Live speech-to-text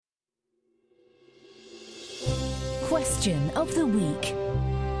Question of the week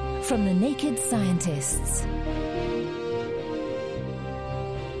from the Naked Scientists.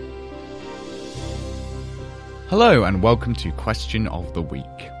 Hello and welcome to Question of the Week.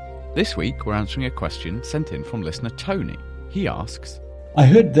 This week we're answering a question sent in from listener Tony. He asks, I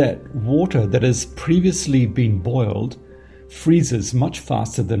heard that water that has previously been boiled freezes much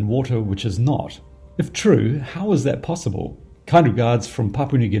faster than water which is not. If true, how is that possible? Kind regards from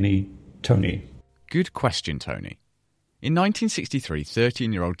Papua New Guinea, Tony. Good question, Tony. In 1963,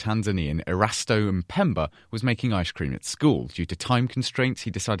 13-year-old Tanzanian Erasto Mpemba was making ice cream at school. Due to time constraints, he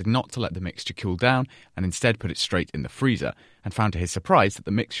decided not to let the mixture cool down and instead put it straight in the freezer, and found to his surprise that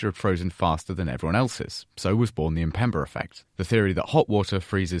the mixture had frozen faster than everyone else's. So was born the Mpemba effect, the theory that hot water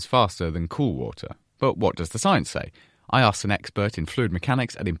freezes faster than cool water. But what does the science say? I asked an expert in fluid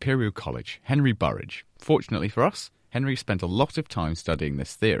mechanics at Imperial College, Henry Burridge. Fortunately for us, Henry spent a lot of time studying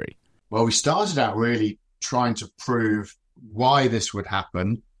this theory. Well, we started out really trying to prove why this would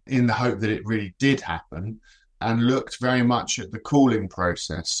happen in the hope that it really did happen, and looked very much at the cooling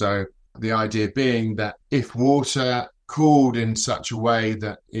process. So the idea being that if water cooled in such a way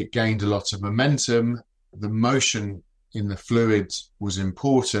that it gained a lot of momentum, the motion in the fluid was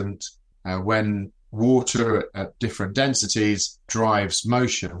important. When water at different densities drives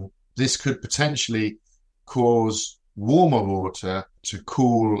motion, this could potentially cause warmer water to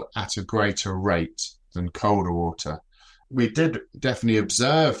cool at a greater rate than colder water. We did definitely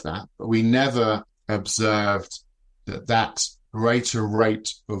observe that, but we never observed that greater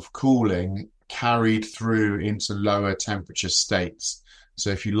rate of cooling carried through into lower temperature states.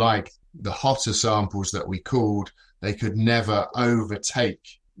 So if you like, the hotter samples that we cooled, they could never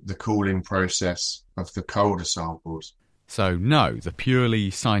overtake the cooling process of the colder samples. So no, the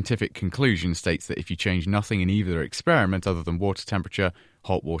purely scientific conclusion states that if you change nothing in either experiment other than water temperature,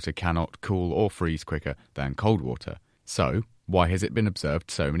 hot water cannot cool or freeze quicker than cold water. So why has it been observed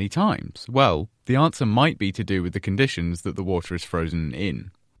so many times? Well, the answer might be to do with the conditions that the water is frozen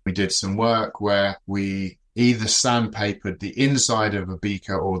in. We did some work where we either sandpapered the inside of a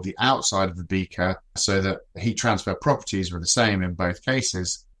beaker or the outside of the beaker so that heat transfer properties were the same in both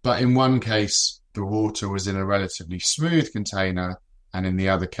cases. But in one case, the water was in a relatively smooth container, and in the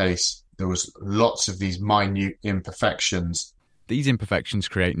other case, there was lots of these minute imperfections. These imperfections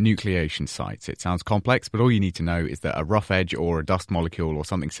create nucleation sites. It sounds complex, but all you need to know is that a rough edge or a dust molecule or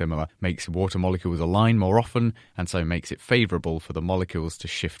something similar makes water molecules align more often, and so makes it favourable for the molecules to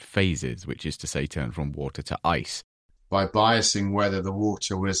shift phases, which is to say turn from water to ice. By biasing whether the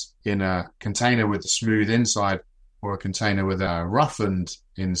water was in a container with a smooth inside or a container with a roughened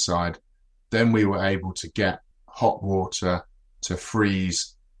inside, then we were able to get hot water to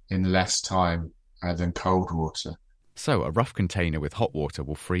freeze in less time than cold water. So a rough container with hot water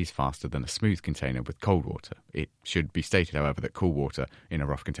will freeze faster than a smooth container with cold water. It should be stated, however, that cool water in a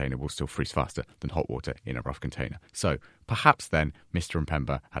rough container will still freeze faster than hot water in a rough container. So perhaps then Mr.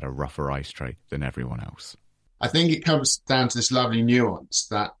 Mpemba had a rougher ice tray than everyone else. I think it comes down to this lovely nuance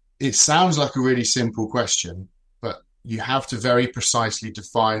that it sounds like a really simple question, but you have to very precisely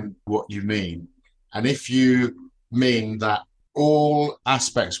define what you mean. And if you mean that all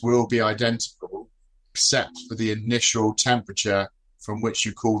aspects will be identical, except for the initial temperature from which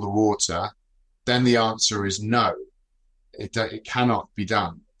you cool the water, then the answer is no. It cannot be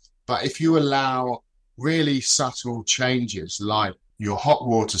done. But if you allow really subtle changes, like your hot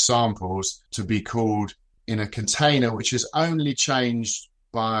water samples to be cooled in a container which is only changed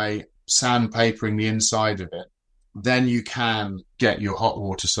by sandpapering the inside of it, then you can get your hot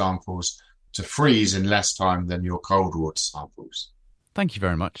water samples to freeze in less time than your cold water samples. Thank you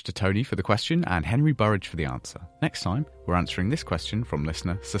very much to Tony for the question and Henry Burridge for the answer. Next time, we're answering this question from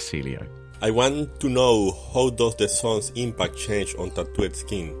listener Cecilio. I want to know, how does the sun's impact change on tattooed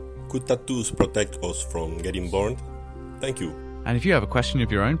skin? Could tattoos protect us from getting burned? Thank you. And if you have a question of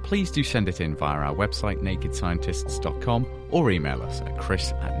your own, please do send it in via our website, nakedscientists.com, or email us at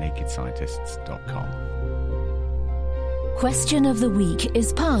chris@nakedscientists.com. Question of the Week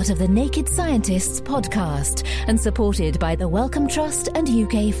is part of the Naked Scientists podcast and supported by the Wellcome Trust and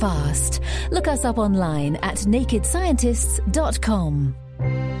UK Fast. Look us up online at nakedscientists.com.